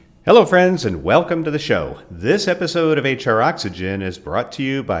Hello, friends, and welcome to the show. This episode of HR Oxygen is brought to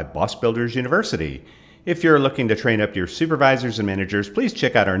you by Boss Builders University. If you're looking to train up your supervisors and managers, please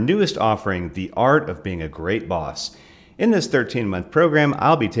check out our newest offering, The Art of Being a Great Boss. In this 13-month program,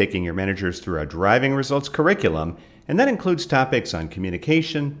 I'll be taking your managers through a driving results curriculum, and that includes topics on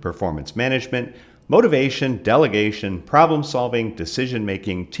communication, performance management, motivation, delegation, problem solving, decision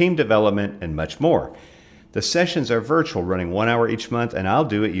making, team development, and much more. The sessions are virtual, running 1 hour each month, and I'll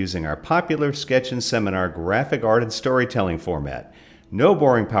do it using our popular sketch and seminar graphic art and storytelling format. No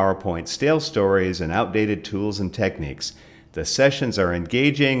boring PowerPoint, stale stories, and outdated tools and techniques. The sessions are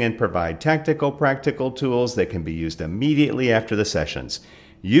engaging and provide tactical, practical tools that can be used immediately after the sessions.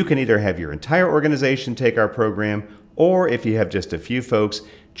 You can either have your entire organization take our program, or if you have just a few folks,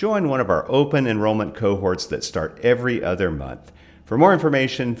 join one of our open enrollment cohorts that start every other month. For more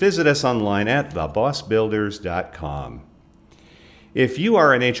information, visit us online at thebossbuilders.com. If you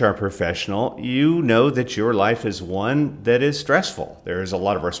are an HR professional, you know that your life is one that is stressful. There's a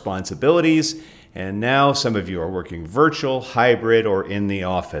lot of responsibilities, and now some of you are working virtual, hybrid, or in the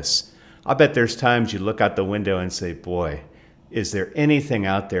office. I bet there's times you look out the window and say, boy, is there anything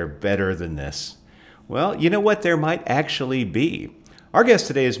out there better than this? Well, you know what? There might actually be. Our guest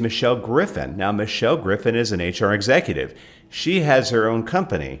today is Michelle Griffin. Now, Michelle Griffin is an HR executive. She has her own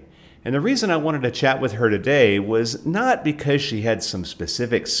company. And the reason I wanted to chat with her today was not because she had some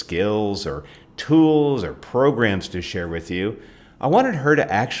specific skills or tools or programs to share with you. I wanted her to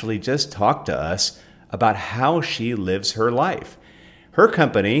actually just talk to us about how she lives her life. Her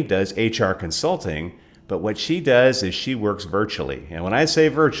company does HR consulting, but what she does is she works virtually. And when I say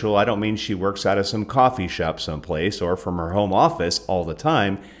virtual, I don't mean she works out of some coffee shop someplace or from her home office all the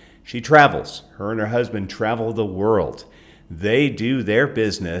time. She travels. Her and her husband travel the world. They do their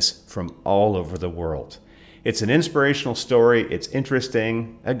business from all over the world. It's an inspirational story. It's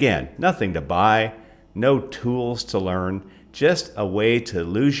interesting. Again, nothing to buy, no tools to learn, just a way to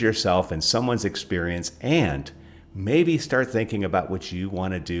lose yourself in someone's experience and maybe start thinking about what you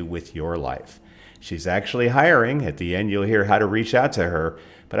want to do with your life. She's actually hiring. At the end, you'll hear how to reach out to her.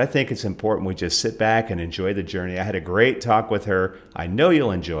 But I think it's important we just sit back and enjoy the journey. I had a great talk with her. I know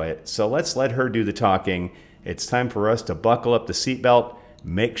you'll enjoy it. So let's let her do the talking. It's time for us to buckle up the seatbelt,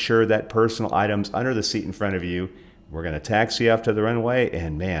 make sure that personal item's under the seat in front of you. We're going to taxi off to the runway,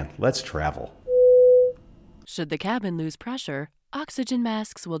 and man, let's travel. Should the cabin lose pressure, oxygen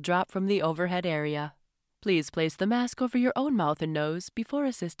masks will drop from the overhead area. Please place the mask over your own mouth and nose before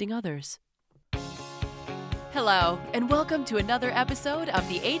assisting others. Hello, and welcome to another episode of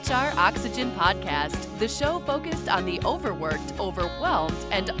the HR Oxygen Podcast, the show focused on the overworked, overwhelmed,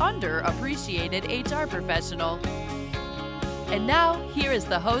 and underappreciated HR professional. And now, here is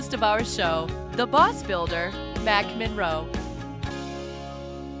the host of our show, the Boss Builder, Mac Monroe.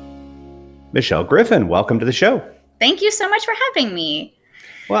 Michelle Griffin, welcome to the show. Thank you so much for having me.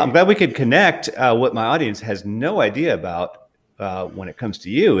 Well, I'm glad we could connect. What my audience has no idea about when it comes to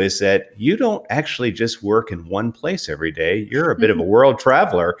you is that you don't actually just work in one place every day. You're a bit of a world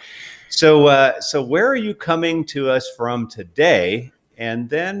traveler. So where are you coming to us from today? And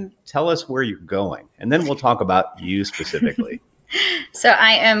then tell us where you're going. And then we'll talk about you specifically. So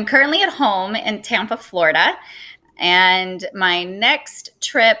I am currently at home in Tampa, Florida. And my next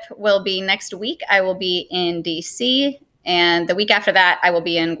trip will be next week. I will be in DC. And the week after that, I will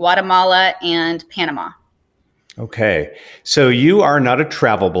be in Guatemala and Panama. Okay. So you are not a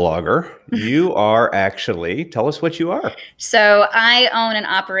travel blogger. You are actually, tell us what you are. So I own and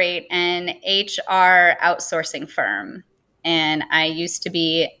operate an HR outsourcing firm. And I used to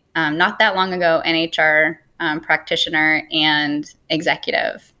be, not that long ago, an HR practitioner and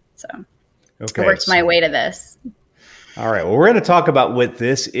executive. So I worked my way to this. All right. Well, we're going to talk about what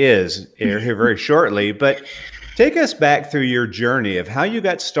this is here very shortly. But take us back through your journey of how you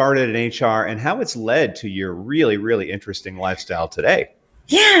got started in HR and how it's led to your really, really interesting lifestyle today.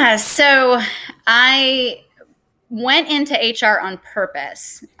 Yeah, so I went into HR on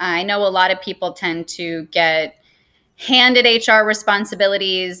purpose. I know a lot of people tend to get handed HR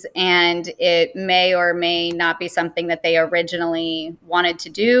responsibilities, and it may or may not be something that they originally wanted to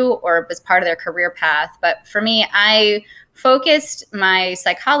do or was part of their career path. But for me, I focused my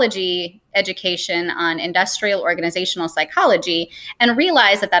psychology education on industrial organizational psychology and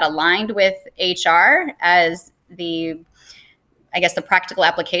realized that aligned with HR as the practical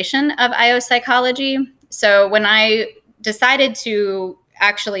application of IO psychology. So when I decided to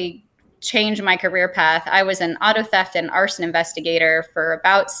actually change my career path, I was an auto theft and arson investigator for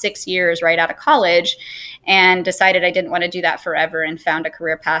about 6 years right out of college, and decided I didn't want to do that forever and found a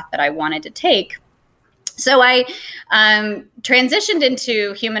career path that I wanted to take. So I transitioned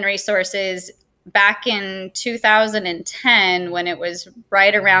into human resources back in 2010, when it was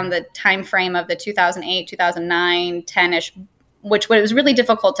right around the time frame of the 2008, 2009, 10-ish, which was really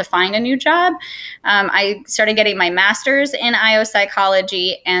difficult to find a new job. I started getting my master's in IO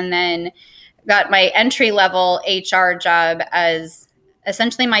psychology, and then got my entry-level HR job, as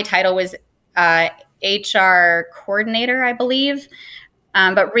essentially my title was HR coordinator, I believe.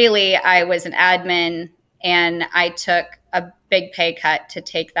 But really, I was an admin, and I took a big pay cut to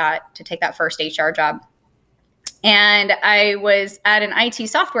take that first HR job. And I was at an IT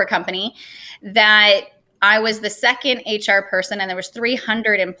software company that I was the second HR person, and there was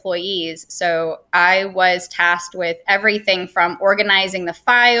 300 employees. So I was tasked with everything from organizing the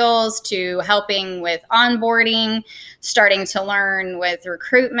files to helping with onboarding, starting to learn with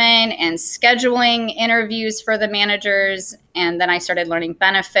recruitment and scheduling interviews for the managers. And then I started learning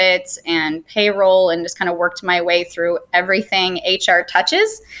benefits and payroll, and just kind of worked my way through everything HR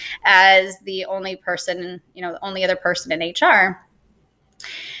touches as the only person, the only other person in HR.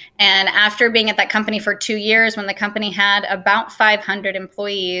 And after being at that company for 2 years, when the company had about 500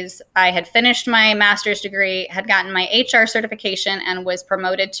 employees, I had finished my master's degree, had gotten my HR certification, and was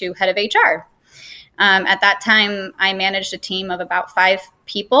promoted to head of HR. At that time, I managed a team of about 5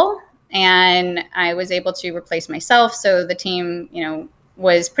 people, and I was able to replace myself. So the team,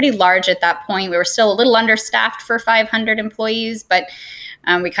 was pretty large at that point. We were still a little understaffed for 500 employees, but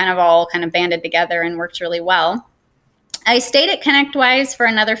we kind of banded together and worked really well. I stayed at ConnectWise for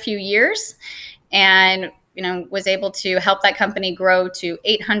another few years, and was able to help that company grow to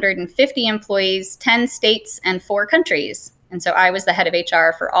 850 employees, 10 states, and 4 countries. And so I was the head of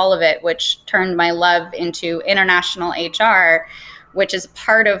HR for all of it, which turned my love into international HR, which is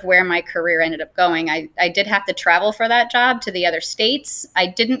part of where my career ended up going. I did have to travel for that job to the other states. I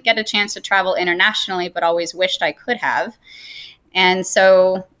didn't get a chance to travel internationally, but always wished I could have. And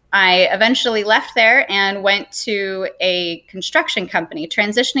so I eventually left there and went to a construction company.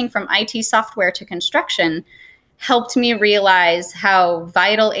 Transitioning from IT software to construction helped me realize how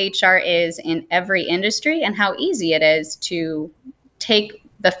vital HR is in every industry, and how easy it is to take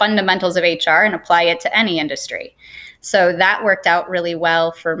the fundamentals of HR and apply it to any industry. So that worked out really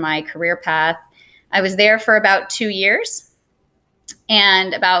well for my career path. I was there for about 2 years.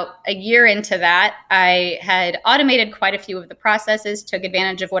 And about a year into that, I had automated quite a few of the processes, took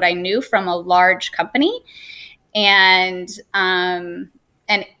advantage of what I knew from a large company. And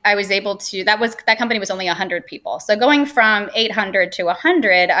I was able to, that company was only 100 people. So going from 800 to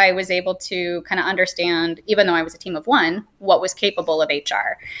 100, I was able to kind of understand, even though I was a team of 1, what was capable of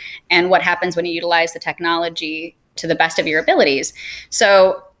HR and what happens when you utilize the technology to the best of your abilities.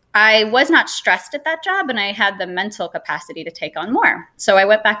 So I was not stressed at that job, and I had the mental capacity to take on more. So I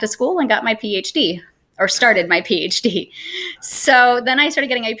went back to school and got my PhD, or started my PhD. So then I started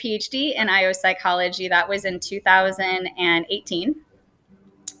getting a PhD in IO psychology. That was in 2018.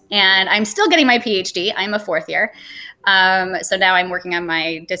 And I'm still getting my PhD. I'm a 4th year. So now I'm working on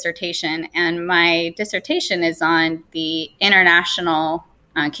my dissertation, and my dissertation is on the international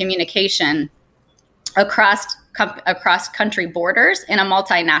communication across country borders in a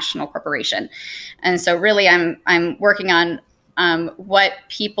multinational corporation. And so really I'm working on what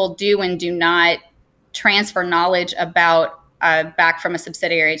people do and do not transfer knowledge about back from a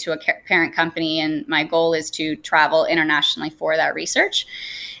subsidiary to a parent company. And my goal is to travel internationally for that research.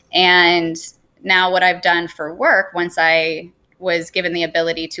 And now what I've done for work, once I was given the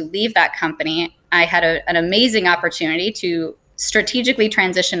ability to leave that company, I had an amazing opportunity to strategically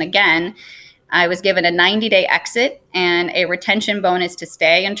transition again. I was given a 90-day exit and a retention bonus to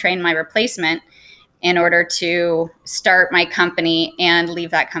stay and train my replacement in order to start my company and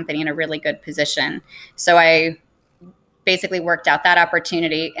leave that company in a really good position. So I basically worked out that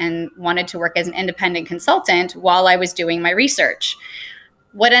opportunity and wanted to work as an independent consultant while I was doing my research.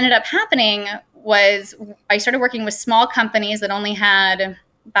 What ended up happening was I started working with small companies that only had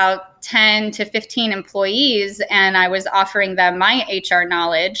about 10 to 15 employees, and I was offering them my HR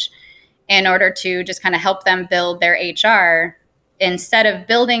knowledge in order to just kind of help them build their HR. Instead of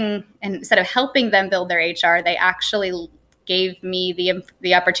helping them build their HR, they actually gave me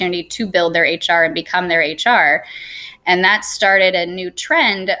the opportunity to build their HR and become their HR. And that started a new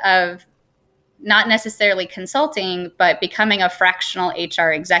trend of not necessarily consulting, but becoming a fractional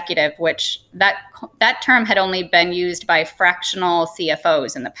HR executive, which that term had only been used by fractional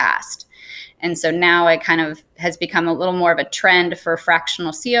CFOs in the past. And so now it kind of has become a little more of a trend for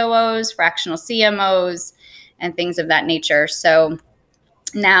fractional COOs, fractional CMOs, and things of that nature. So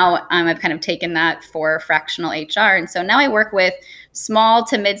now I've kind of taken that for fractional HR. And so now I work with small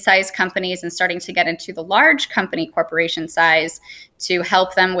to mid-sized companies and starting to get into the large company corporation size to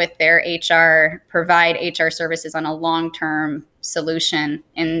help them with their HR, provide HR services on a long-term solution.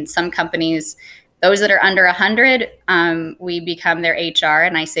 In some companies, those that are under 100, we become their HR.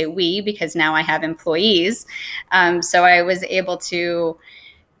 And I say we because now I have employees. So I was able to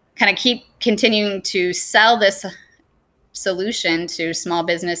kind of keep continuing to sell this solution to small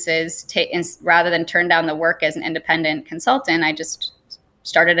businesses, rather than turn down the work as an independent consultant. I just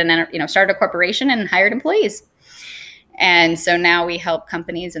started a corporation and hired employees. And so now we help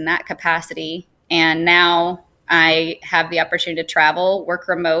companies in that capacity. And now I have the opportunity to travel, work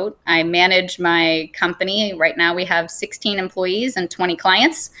remote. I manage my company. Right now we have 16 employees and 20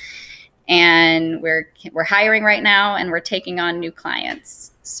 clients. And we're hiring right now, and we're taking on new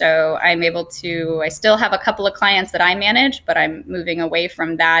clients. So I still have a couple of clients that I manage, but I'm moving away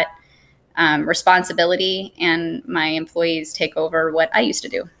from that responsibility, and my employees take over what I used to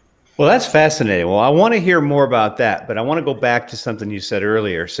do. Well, that's fascinating. Well, I want to hear more about that, but I want to go back to something you said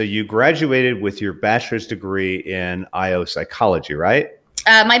earlier. So you graduated with your bachelor's degree in IO psychology, right?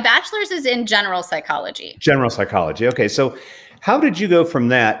 My bachelor's is in general psychology. General psychology. Okay. So how did you go from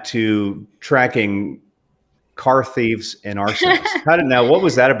that to tracking car thieves and arsonists? What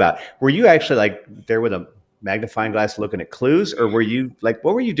was that about? Were you actually there with a magnifying glass looking at clues, or were you what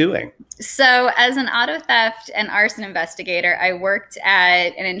were you doing? So as an auto theft and arson investigator, I worked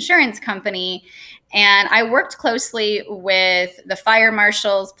at an insurance company, and I worked closely with the fire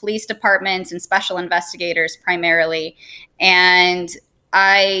marshals, police departments, and special investigators primarily. And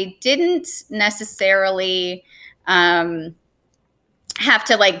I didn't necessarily have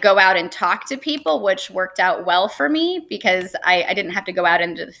to go out and talk to people, which worked out well for me because I didn't have to go out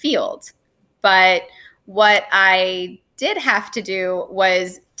into the field. But what I did have to do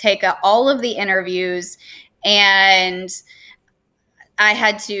was take all of the interviews, and I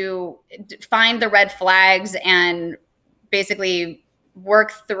had to find the red flags and basically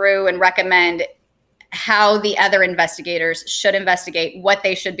work through and recommend how the other investigators should investigate, what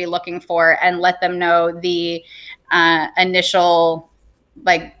they should be looking for, and let them know the initial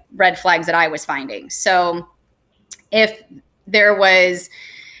red flags that I was finding. So if there was,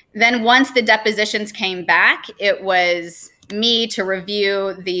 then once the depositions came back, it was me to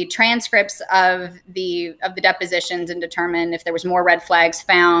review the transcripts of the depositions and determine if there was more red flags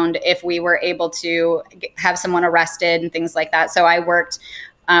found, if we were able to have someone arrested and things like that. So I worked,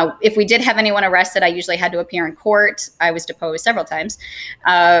 if we did have anyone arrested, I usually had to appear in court. I was deposed several times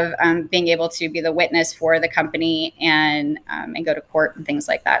of being able to be the witness for the company and go to court and things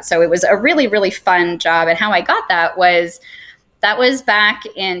like that. So it was a really, really fun job. And how I got that was back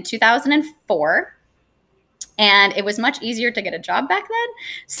in 2004. And it was much easier to get a job back then.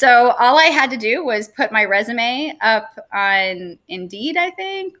 So all I had to do was put my resume up on Indeed, I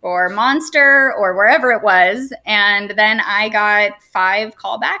think, or Monster, or wherever it was. And then I got 5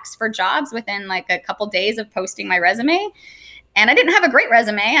 callbacks for jobs within a couple days of posting my resume. And I didn't have a great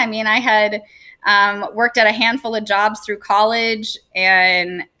resume. I mean, I had worked at a handful of jobs through college.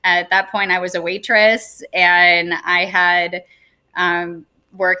 And at that point, I was a waitress. And I had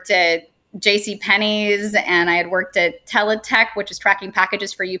worked at JCPenney's, and I had worked at Teletech, which is tracking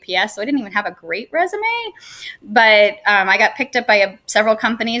packages for UPS. So I didn't even have a great resume, but I got picked up by several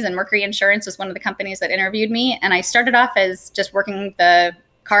companies, and Mercury Insurance was one of the companies that interviewed me. And I started off as just working the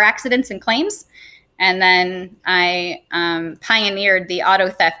car accidents and claims. And then I pioneered the auto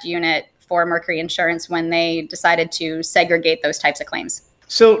theft unit for Mercury Insurance when they decided to segregate those types of claims.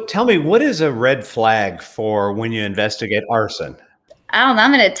 So tell me, what is a red flag for when you investigate arson? I don't know,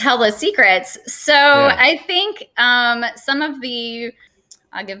 I'm going to tell the secrets. So yeah. I think some of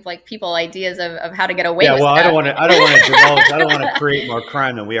I'll give people ideas of how to get away with stuff. I don't want to divulge. I don't want to create more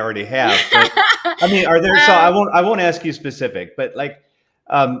crime than we already have. But, I mean, are there, so I won't ask you specific, but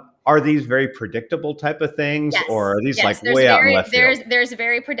are these very predictable type of things, yes, or are these way out in left field? There's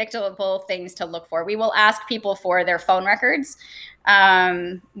very predictable things to look for. We will ask people for their phone records.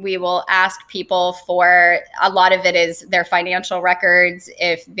 We will ask people for, a lot of it is their financial records,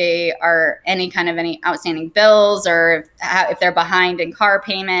 if they are any outstanding bills, or if they're behind in car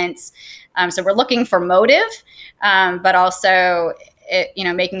payments. So we're looking for motive, but also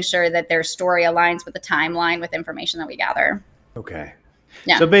making sure that their story aligns with the timeline with information that we gather. Okay.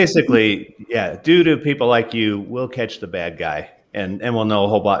 Yeah. So basically, due to people like you, we'll catch the bad guy and we'll know a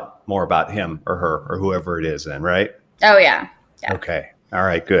whole lot more about him or her or whoever it is then, right? Oh, yeah. Okay. All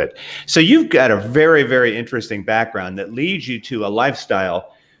right, good. So you've got a very, very interesting background that leads you to a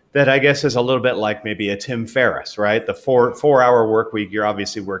lifestyle that I guess is a little bit like maybe a Tim Ferriss, right? The four hour work week. You're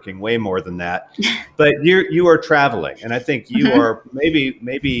obviously working way more than that, but you are traveling, and I think you are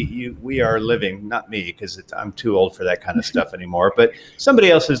we are living, not me because I'm too old for that kind of stuff anymore. But somebody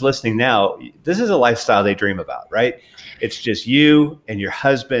else who's listening now, this is a lifestyle they dream about, right? It's just you and your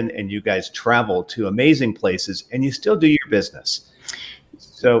husband, and you guys travel to amazing places, and you still do your business.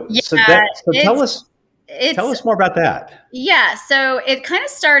 So tell us more about that. Yeah. So it kind of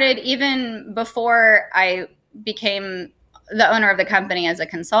started even before I became the owner of the company as a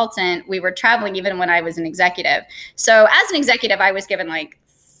consultant. We were traveling even when I was an executive. So as an executive, I was given like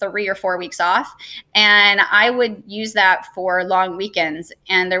 3 or 4 weeks off, and I would use that for long weekends.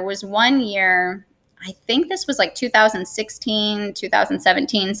 And there was one year, I think this was like 2016,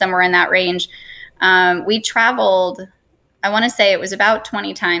 2017, somewhere in that range. We traveled, I want to say it was about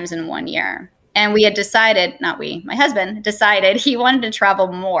 20 times in one year. And we had decided, not we, my husband decided he wanted to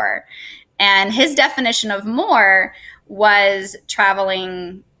travel more. And his definition of more was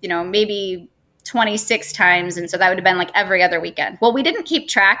traveling, maybe 26 times. And so that would have been like every other weekend. Well, we didn't keep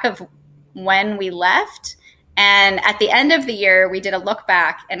track of when we left. And at the end of the year, we did a look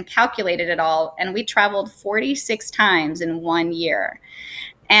back and calculated it all. And we traveled 46 times in one year.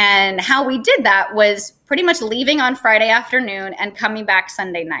 And how we did that was pretty much leaving on Friday afternoon and coming back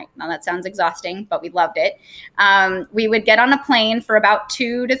Sunday night. Now that sounds exhausting, but we loved it. We would get on a plane for about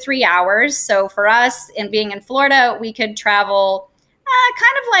 2 to 3 hours. So for us, in being in Florida, we could travel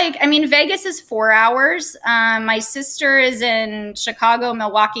Vegas is 4 hours. My sister is in Chicago,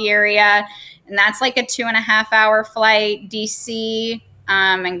 Milwaukee area, and that's like a 2.5 hour flight. DC,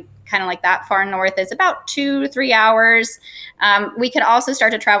 and kind of like that far north is about 2 to 3 hours. We could also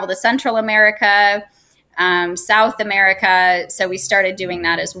start to travel to Central America, South America. So we started doing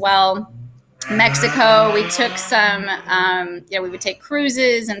that as well. Mexico, we took some, we would take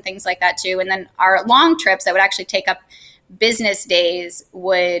cruises and things like that too. And then our long trips that would actually take up business days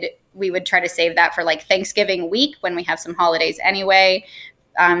we would try to save that for like Thanksgiving week when we have some holidays anyway.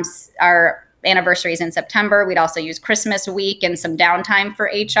 Our anniversaries in September. We'd also use Christmas week and some downtime for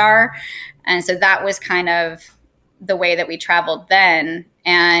HR. And so that was kind of the way that we traveled then.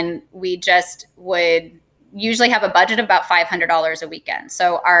 And we just would usually have a budget of about $500 a weekend.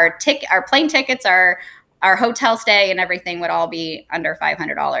 So our plane tickets, our hotel stay and everything would all be under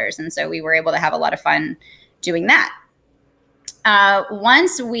 $500. And so we were able to have a lot of fun doing that.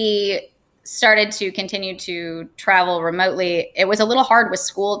 Once we started to continue to travel remotely, it was a little hard with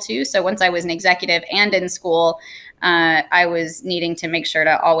school too. So once I was an executive and in school, I was needing to make sure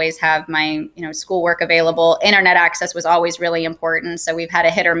to always have my, schoolwork available. Internet access was always really important. So we've had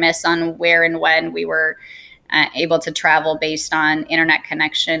a hit or miss on where and when we were able to travel based on internet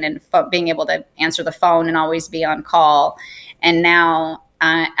connection and being able to answer the phone and always be on call. And now,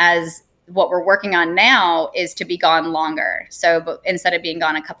 as what we're working on now is to be gone longer. So instead of being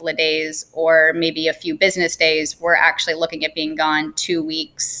gone a couple of days or maybe a few business days, we're actually looking at being gone 2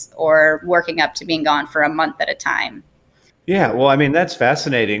 weeks or working up to being gone for a month at a time. Yeah, well, I mean, that's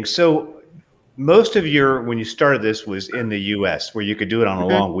fascinating. So most of when you started this was in the US where you could do it on a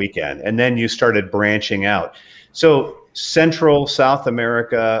long weekend, and then you started branching out. So Central, South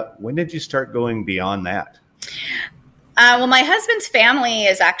America, when did you start going beyond that? Well, my husband's family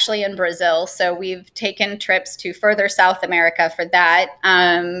is actually in Brazil, so we've taken trips to further South America for that.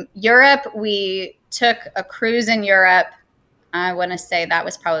 Europe, we took a cruise in Europe. I want to say that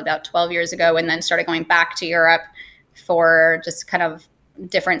was probably about 12 years ago, and then started going back to Europe for just kind of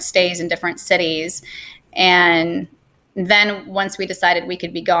different stays in different cities. And then once we decided we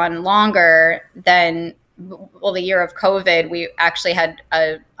could be gone longer, then, the year of COVID, we actually had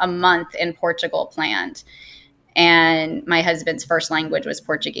a month in Portugal planned. And my husband's first language was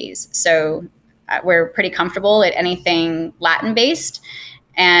Portuguese. So we're pretty comfortable at anything Latin based.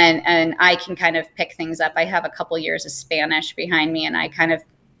 And I can kind of pick things up. I have a couple years of Spanish behind me, and I kind of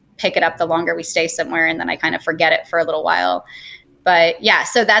pick it up the longer we stay somewhere, and then I kind of forget it for a little while. But yeah,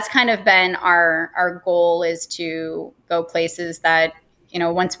 so that's kind of been our goal, is to go places that,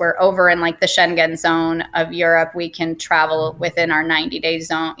 once we're over in like the Schengen zone of Europe, we can travel within our 90-day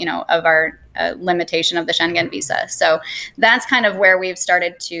zone, of our limitation of the Schengen visa. So that's kind of where we've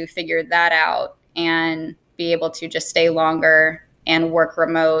started to figure that out and be able to just stay longer and work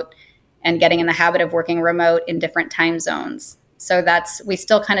remote, and getting in the habit of working remote in different time zones. So we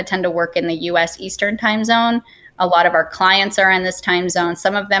still kind of tend to work in the US Eastern time zone. A lot of our clients are in this time zone.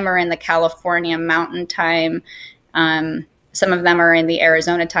 Some of them are in the California Mountain Time. Some of them are in the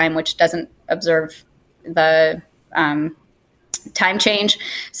Arizona time, which doesn't observe the time change.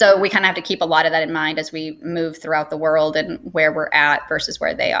 So we kind of have to keep a lot of that in mind as we move throughout the world and where we're at versus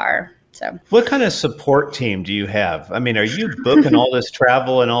where they are. So what kind of support team do you have? I mean, are you booking all this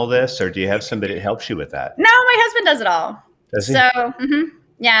travel and all this, or do you have somebody that helps you with that? No, my husband does it all. Does he? So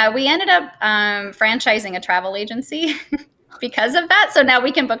yeah, we ended up franchising a travel agency because of that. So now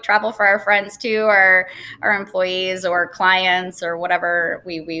we can book travel for our friends too, or our employees or clients or whatever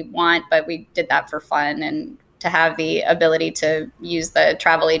we want. But we did that for fun and to have the ability to use the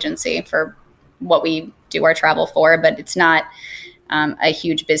travel agency for what we do our travel for. But it's not a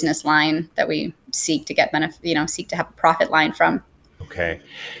huge business line that we seek to get seek to have a profit line from. Okay.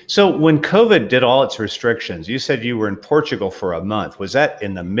 So when COVID did all its restrictions, you said you were in Portugal for a month. Was that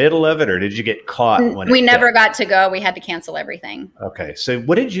in the middle of it, or did you get caught when we never got to go? We had to cancel everything. Okay. So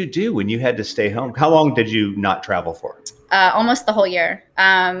what did you do when you had to stay home? How long did you not travel for? Almost the whole year.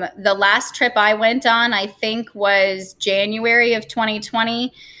 The last trip I went on, I think, was January of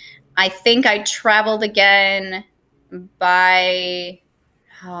 2020. I think I traveled again by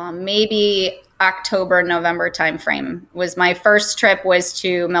maybe October, November timeframe. Was my first trip was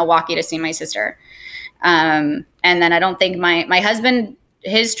to Milwaukee to see my sister. And then I don't think my husband,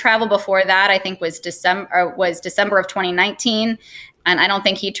 his travel before that, I think was December of 2019. And I don't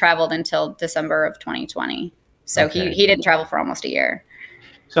think he traveled until December of 2020. So okay. he didn't travel for almost a year.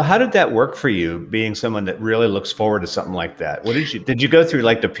 So how did that work for you, being someone that really looks forward to something like that? What did you go through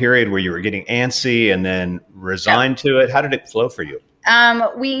like the period where you were getting antsy and then resigned to it? How did it flow for you?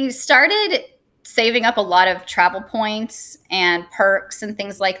 We started saving up a lot of travel points and perks and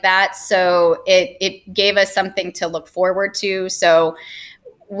things like that. So it gave us something to look forward to. So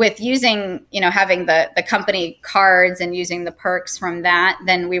with using, having the company cards and using the perks from that,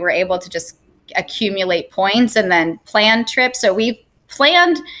 then we were able to just accumulate points and then plan trips. So we've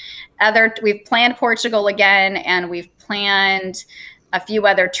planned Portugal again, and we've planned a few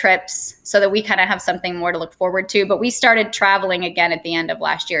other trips so that we kind of have something more to look forward to. But we started traveling again at the end of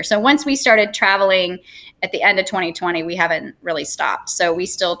last year. So once we started traveling at the end of 2020, we haven't really stopped. So we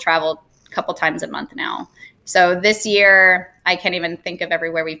still travel a couple times a month now. So this year, I can't even think of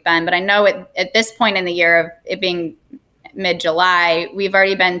everywhere we've been, but I know at this point in the year of it being mid-July, we've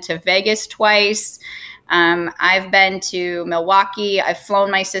already been to Vegas twice. I've been to Milwaukee. I've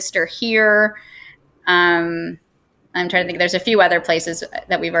flown my sister here. I'm trying to think. There's a few other places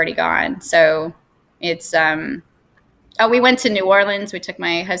that we've already gone. So it's, we went to New Orleans. We took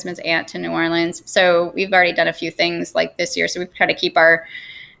my husband's aunt to New Orleans. So we've already done a few things like this year. So we've tried to keep our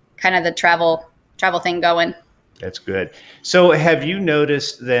kind of the travel thing going. That's good. So have you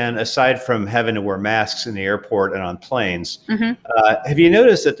noticed then, aside from having to wear masks in the airport and on planes, have you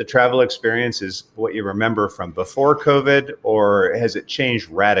noticed that the travel experience is what you remember from before COVID, or has it changed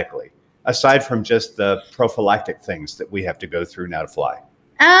radically, aside from just the prophylactic things that we have to go through now to fly?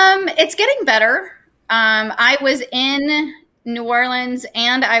 It's getting better. I was in New Orleans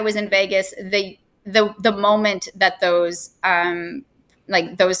and I was in Vegas the moment that those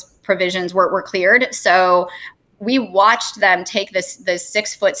those provisions were cleared. So we watched them take the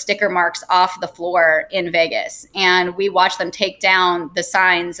 6-foot sticker marks off the floor in Vegas, and we watched them take down the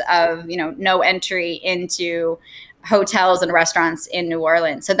signs of, no entry into hotels and restaurants in New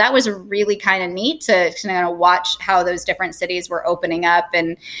Orleans. So that was really kind of neat to watch how those different cities were opening up,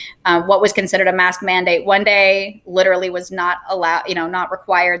 and what was considered a mask mandate one day literally was not allowed, not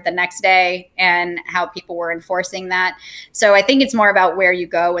required the next day, and how people were enforcing that. So I think it's more about where you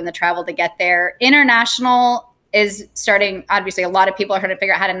go and the travel to get there. International is starting. Obviously, a lot of people are trying to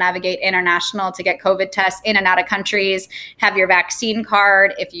figure out how to navigate international to get COVID tests in and out of countries, have your vaccine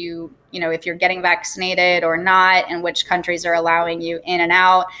card if you're getting vaccinated or not, and which countries are allowing you in and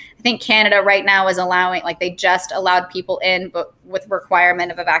out. I think Canada right now is allowing, they just allowed people in, but with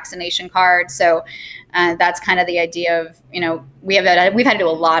requirement of a vaccination card. So that's kind of the idea of, we've had to do a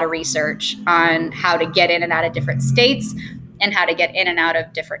lot of research on how to get in and out of different states and how to get in and out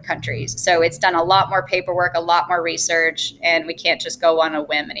of different countries. So it's done a lot more paperwork, a lot more research, and we can't just go on a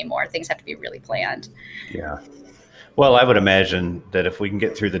whim anymore. Things have to be really planned. Yeah. Well, I would imagine that if we can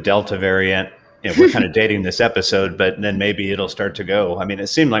get through the Delta variant, we're kind of dating this episode, but then maybe it'll start to go. I mean, it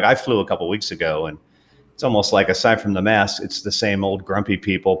seemed like I flew a couple weeks ago, and it's almost like, aside from the mask, it's the same old grumpy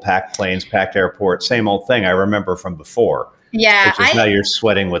people, packed planes, packed airports, same old thing I remember from before. Yeah. Now you're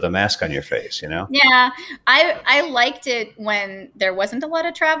sweating with a mask on your face, Yeah. I liked it when there wasn't a lot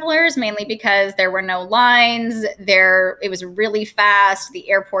of travelers, mainly because there were no lines there. It was really fast. The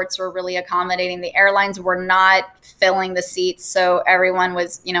airports were really accommodating. The airlines were not filling the seats. So everyone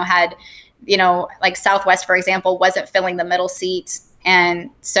was, had, like Southwest, for example, wasn't filling the middle seats. And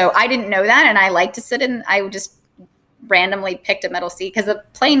so I didn't know that. And I like to sit in, I would just randomly picked a middle seat because the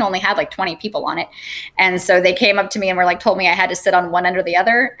plane only had like 20 people on it. And so they came up to me and were like, told me I had to sit on one end or the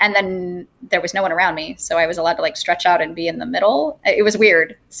other. And then there was no one around me. So I was allowed to like stretch out and be in the middle. It was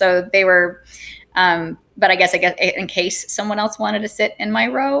weird. So they were, but I guess in case someone else wanted to sit in my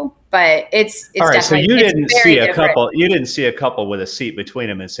row, but it's all right. So you didn't see a different. couple. You didn't see a couple with a seat between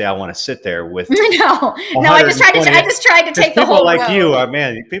them and say, "I want to sit there with." No. I just tried to take the whole row.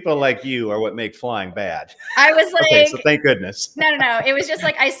 People like row. you are what make flying bad. I was like, okay, so thank goodness. No. It was just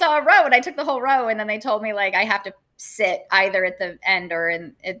like I saw a row and I took the whole row, and then they told me like I have to sit either at the end or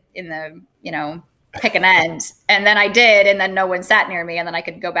in the pick an end. And then I did, and then no one sat near me, and then I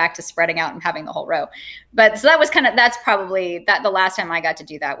could go back to spreading out and having the whole row. But so that's probably the last time I got to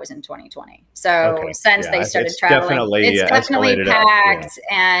do that was in 2020. So since they started traveling, it's definitely packed.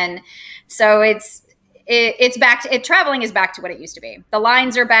 And so it's back to traveling is back to what it used to be. The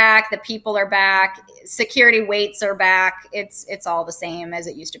lines are back, the people are back, security waits are back. It's all the same as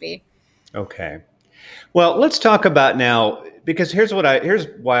it used to be. Okay. Well, let's talk about now, because here's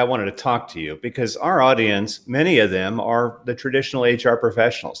why I wanted to talk to you, because our audience, many of them are the traditional HR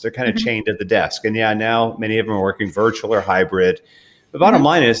professionals. They're kind of chained to the desk. And now many of them are working virtual or hybrid. The bottom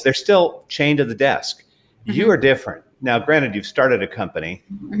line is they're still chained to the desk. You are different. Now, granted, you've started a company,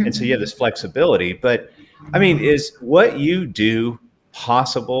 and so you have this flexibility. But, I mean, is what you do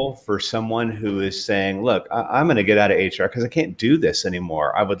possible for someone who is saying, look, I'm going to get out of HR because I can't do this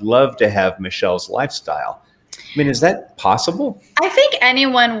anymore. I would love to have Michelle's lifestyle. I mean, is that possible? I think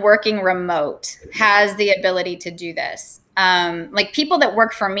anyone working remote has the ability to do this. Like people that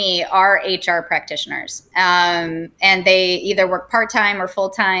work for me are HR practitioners, and they either work part-time or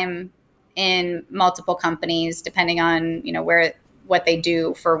full-time in multiple companies, depending on, what they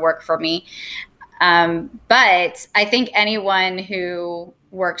do for work for me. But I think anyone who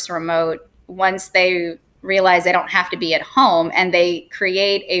works remote, once they realize they don't have to be at home and they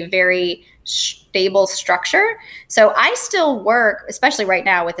create a very stable structure. So I still work, especially right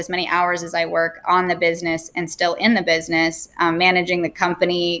now with as many hours as I work on the business and still in the business, managing the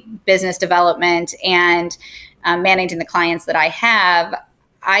company, business development, and managing the clients that I have.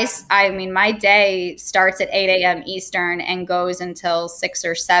 I mean, my day starts at 8 a.m. Eastern and goes until 6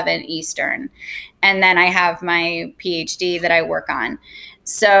 or 7 Eastern. And then I have my PhD that I work on.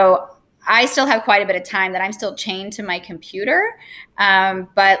 So I still have quite a bit of time that I'm still chained to my computer.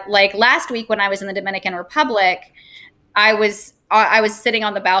 But like last week when I was in the Dominican Republic, I was sitting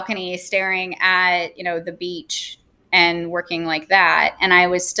on the balcony staring at, the beach and working like that. And I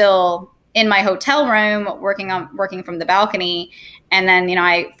was still in my hotel room working from the balcony. And then,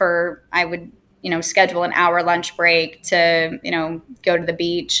 I would, schedule an hour lunch break to, go to the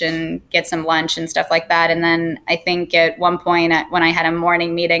beach and get some lunch and stuff like that. And then I think at one point when I had a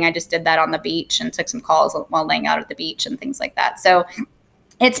morning meeting, I just did that on the beach and took some calls while laying out at the beach and things like that. So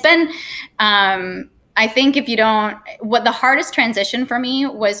it's been, I think what the hardest transition for me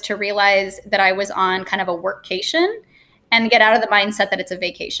was to realize that I was on kind of a workcation and get out of the mindset that it's a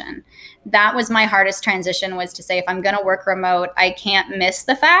vacation. That was my hardest transition, was to say, if I'm going to work remote, I can't miss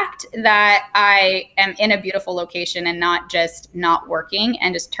the fact that I am in a beautiful location and not just not working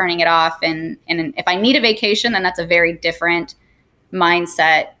and just turning it off. And if I need a vacation, then that's a very different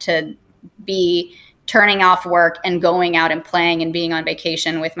mindset to be turning off work and going out and playing and being on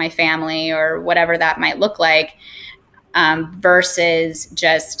vacation with my family or whatever that might look like, versus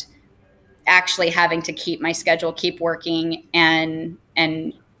just actually having to keep my schedule, keep working, and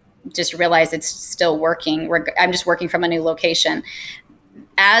just realize it's still working. I'm just working from a new location.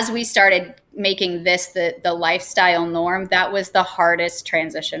 As we started making this the lifestyle norm, that was the hardest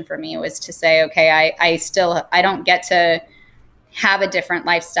transition for me, was to say, okay, I don't get to have a different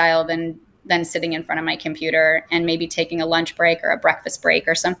lifestyle than sitting in front of my computer and maybe taking a lunch break or a breakfast break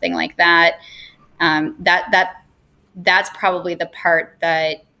or something like that. That's probably the part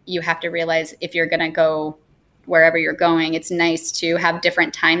that you have to realize if you're going to go wherever you're going. It's nice to have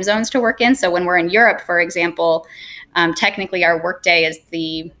different time zones to work in. So when we're in Europe, for example, technically our workday is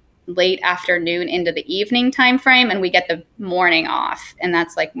the late afternoon into the evening time frame, and we get the morning off. And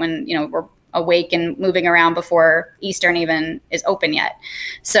that's like when, we're awake and moving around before Eastern even is open yet.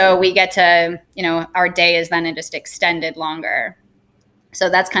 So we get to, our day is then just extended longer. So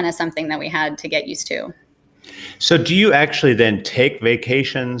that's kind of something that we had to get used to. So do you actually then take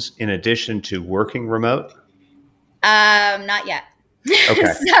vacations in addition to working remote? Not yet.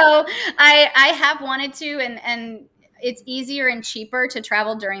 Okay. So I have wanted to, and it's easier and cheaper to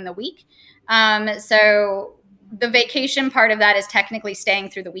travel during the week. So the vacation part of that is technically staying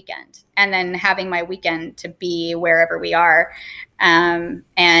through the weekend and then having my weekend to be wherever we are. And,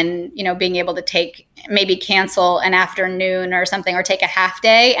 being able to maybe cancel an afternoon or something, or take a half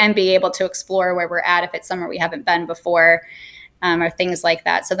day and be able to explore where we're at if it's somewhere we haven't been before, or things like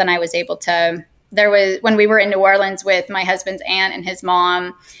that. So then I was able to, when we were in New Orleans with my husband's aunt and his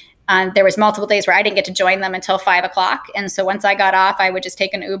mom, there was multiple days where I didn't get to join them until 5:00. And so once I got off, I would just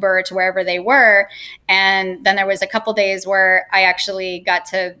take an Uber to wherever they were. And then there was a couple days where I actually got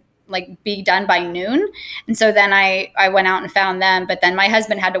to be done by noon. And so then I went out and found them, but then my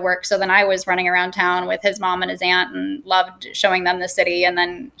husband had to work. So then I was running around town with his mom and his aunt and loved showing them the city. And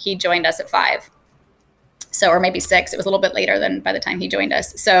then he joined us at 5. So, or maybe 6. It was a little bit later than by the time he joined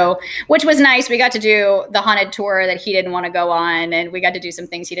us. So, which was nice. We got to do the haunted tour that he didn't want to go on, and we got to do some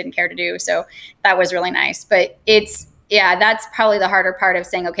things he didn't care to do. So that was really nice. But that's probably the harder part of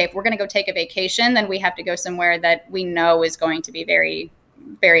saying, okay, if we're going to go take a vacation, then we have to go somewhere that we know is going to be very,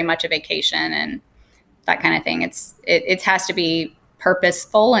 very much a vacation and that kind of thing. It has to be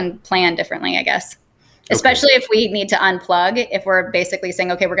purposeful and planned differently, I guess. Okay. Especially if we need to unplug, if we're basically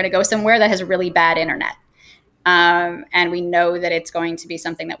saying, okay, we're going to go somewhere that has really bad internet. And we know that it's going to be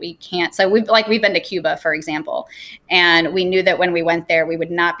something that we can't. So we've been to Cuba, for example, and we knew that when we went there, we would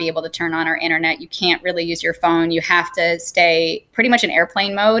not be able to turn on our internet. You can't really use your phone. You have to stay pretty much in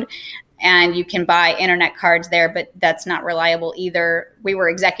airplane mode, and you can buy internet cards there, but that's not reliable either. We were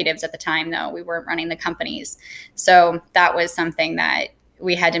executives at the time, though. We weren't running the companies. So that was something that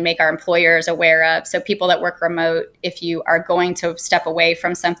we had to make our employers aware of. So people that work remote, if you are going to step away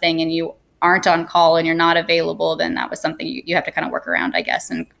from something and you aren't on call and you're not available, then that was something you have to kind of work around, I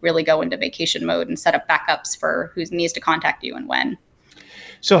guess, and really go into vacation mode and set up backups for who needs to contact you and when.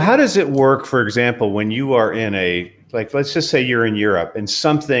 So how does it work, for example, when you are in let's just say you're in Europe and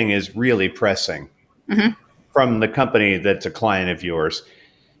something is really pressing from the company that's a client of yours,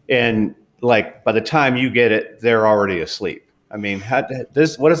 and by the time you get it, they're already asleep. I mean,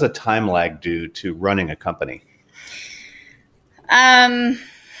 what does a time lag do to running a company?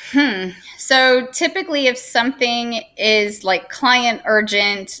 So typically if something is client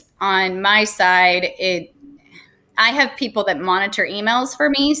urgent on my side, I have people that monitor emails for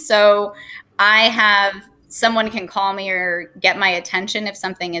me. So someone can call me or get my attention if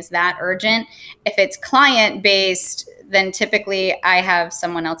something is that urgent. If it's client based, then typically I have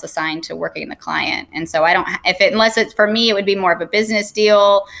someone else assigned to working the client. And so unless it's for me, it would be more of a business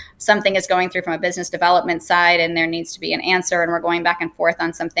deal. Something is going through from a business development side and there needs to be an answer and we're going back and forth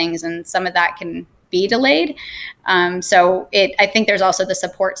on some things, and some of that can be delayed. I think there's also the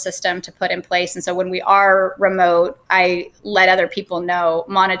support system to put in place. And so when we are remote, I let other people know,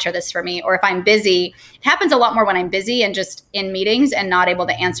 monitor this for me. Or if I'm busy, it happens a lot more when I'm busy and just in meetings and not able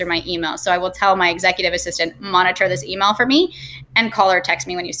to answer my email. So I will tell my executive assistant, monitor this email for me and call or text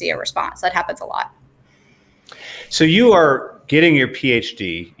me when you see a response. That happens a lot. So you are getting your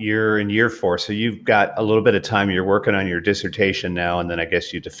PhD, you're in year 4, so you've got a little bit of time. You're working on your dissertation now, and then I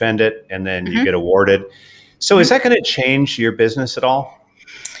guess you defend it, and then you get awarded. So is that going to change your business at all?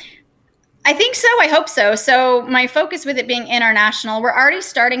 I think so. I hope so. So my focus with it being international, we're already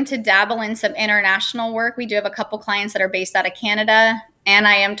starting to dabble in some international work. We do have a couple clients that are based out of Canada, and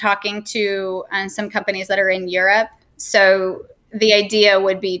I am talking to some companies that are in Europe. So the idea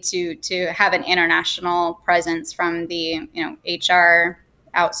would be to have an international presence from the HR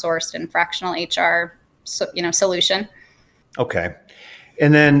outsourced and fractional HR solution. Okay.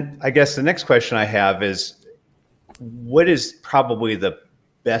 And then I guess the next question I have is, what is probably the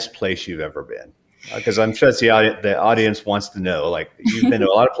best place you've ever been? Because I'm sure the audience wants to know, you've been to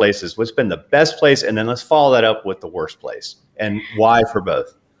a lot of places. What's been the best place? And then let's follow that up with the worst place, and why for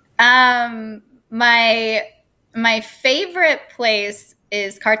both. My favorite place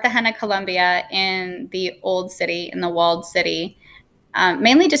is Cartagena, Colombia, in the old city, in the walled city,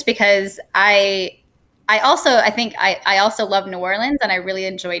 mainly just because I also love New Orleans, and I really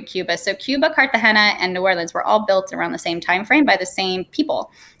enjoyed Cuba. So Cuba, Cartagena, and New Orleans were all built around the same time frame by the same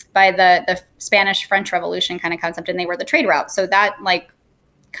people, by the Spanish-French Revolution kind of concept, and they were the trade route. So that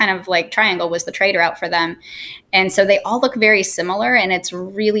triangle was the trade route for them. And so they all look very similar, and it's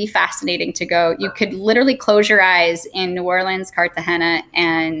really fascinating to go. You could literally close your eyes in New Orleans, Cartagena,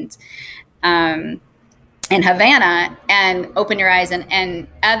 and in Havana, and open your eyes, and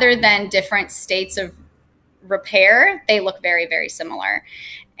other than different states of repair, they look very, very similar.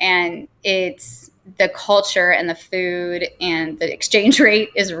 And it's the culture and the food and the exchange rate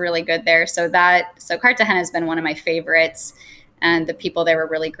is really good there. So Cartagena has been one of my favorites. and the people there were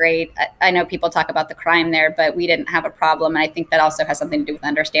really great. I know people talk about the crime there, but we didn't have a problem. And I think that also has something to do with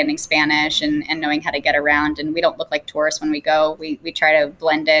understanding Spanish and knowing how to get around. And we don't look like tourists when we go. We try to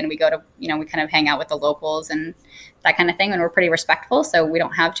blend in. We go to, we kind of hang out with the locals and that kind of thing. And we're pretty respectful, so we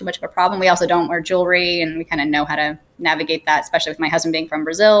don't have too much of a problem. We also don't wear jewelry, and we kind of know how to navigate that, especially with my husband being from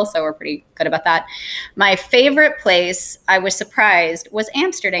Brazil. So we're pretty good about that. My favorite place, I was surprised, was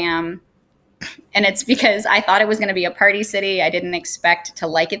Amsterdam. And it's because I thought it was going to be a party city. I didn't expect to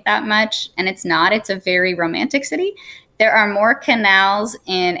like it that much. And it's not. It's a very romantic city. There are more canals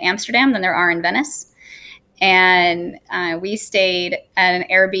in Amsterdam than there are in Venice. And we stayed at an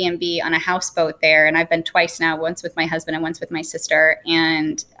Airbnb on a houseboat there. And I've been twice now, once with my husband and once with my sister.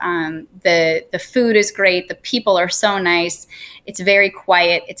 And the food is great. The people are so nice. It's very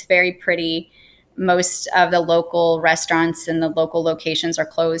quiet. It's very pretty. Most of the local restaurants and the local locations are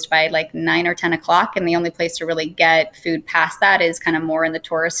closed by like 9 or 10 o'clock. And the only place to really get food past that is kind of more in the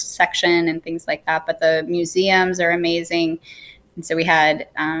tourist section and things like that. But the museums are amazing. And so we had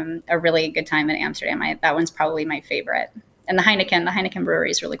a really good time in Amsterdam. That one's probably my favorite. And the Heineken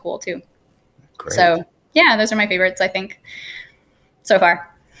brewery is really cool too. Great. So yeah, those are my favorites, I think, so far.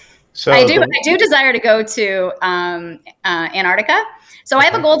 So I do desire to go to Antarctica. So I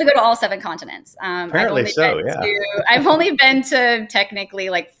have a goal to go to all 7 continents. Apparently so, yeah. I've only been to technically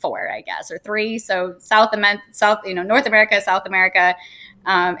like 4, I guess, or 3. So North America, South America,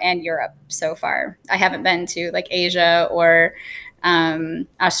 and Europe so far. I haven't been to like Asia or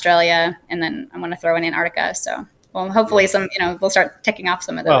Australia, and then I want to throw in Antarctica. So, well, hopefully we'll start ticking off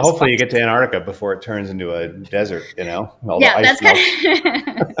some of those. Well, hopefully you get to Antarctica before it turns into a desert, that's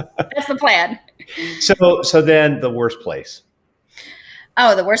that's the plan. So then the worst place.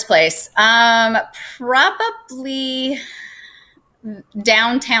 Oh, the worst place. Probably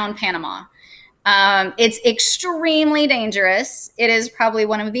downtown Panama. It's extremely dangerous. It is probably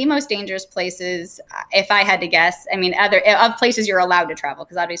one of the most dangerous places, if I had to guess. I mean, of places you're allowed to travel,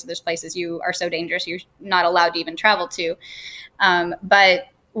 because obviously there's places you are so dangerous you're not allowed to even travel to. But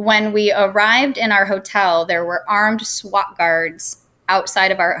when we arrived in our hotel, there were armed SWAT guards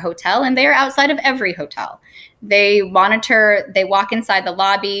outside of our hotel, and they are outside of every hotel. They monitor, they walk inside the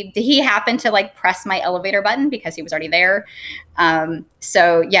lobby. He happened to like press my elevator button because he was already there.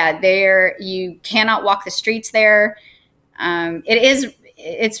 So yeah, you cannot walk the streets there.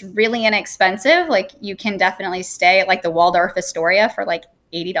 It's really inexpensive. Like you can definitely stay at like the Waldorf Astoria for like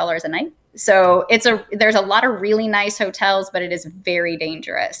 $80 a night. So there's a lot of really nice hotels, but it is very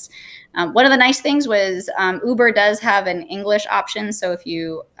dangerous. One of the nice things was Uber does have an English option. So if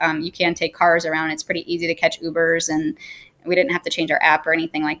you can take cars around, it's pretty easy to catch Ubers, and we didn't have to change our app or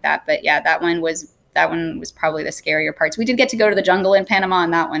anything like that. But yeah, that one was probably the scarier parts. We did get to go to the jungle in Panama,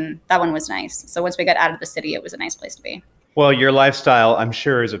 and that one was nice. So once we got out of the city, it was a nice place to be. Well, your lifestyle, I'm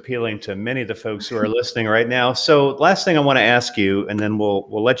sure, is appealing to many of the folks who are listening right now. So last thing I want to ask you, and then we'll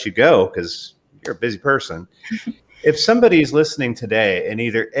let you go because you're a busy person. If somebody's listening today and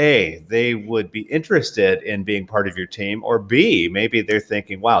either A, they would be interested in being part of your team, or B, maybe they're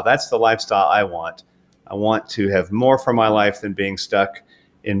thinking, wow, that's the lifestyle I want. I want to have more for my life than being stuck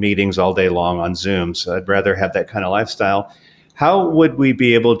in meetings all day long on Zoom. So I'd rather have that kind of lifestyle. How would we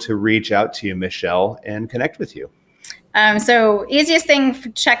be able to reach out to you, Michelle, and connect with you? So easiest thing to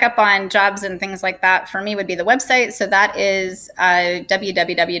check up on jobs and things like that for me would be the website. So that is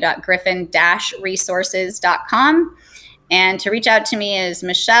www.griffin-resources.com. And to reach out to me is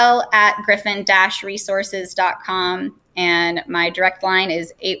michelle@griffin-resources.com. And my direct line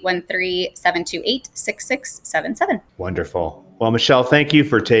is 813-728-6677. Wonderful. Well, Michelle, thank you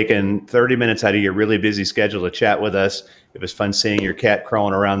for taking 30 minutes out of your really busy schedule to chat with us. It was fun seeing your cat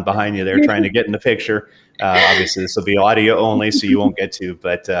crawling around behind you there trying to get in the picture. Obviously, this will be audio only, so you won't get to,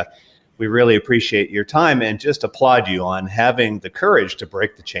 but we really appreciate your time and just applaud you on having the courage to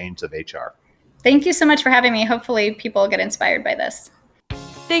break the chains of HR. Thank you so much for having me. Hopefully people get inspired by this.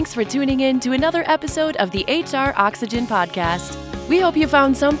 Thanks for tuning in to another episode of the HR Oxygen Podcast. We hope you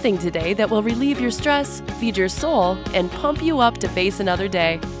found something today that will relieve your stress, feed your soul, and pump you up to face another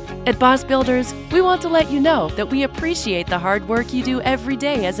day. At Boss Builders, we want to let you know that we appreciate the hard work you do every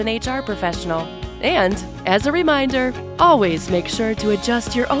day as an HR professional. And, as a reminder, always make sure to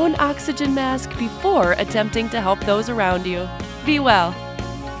adjust your own oxygen mask before attempting to help those around you. Be well.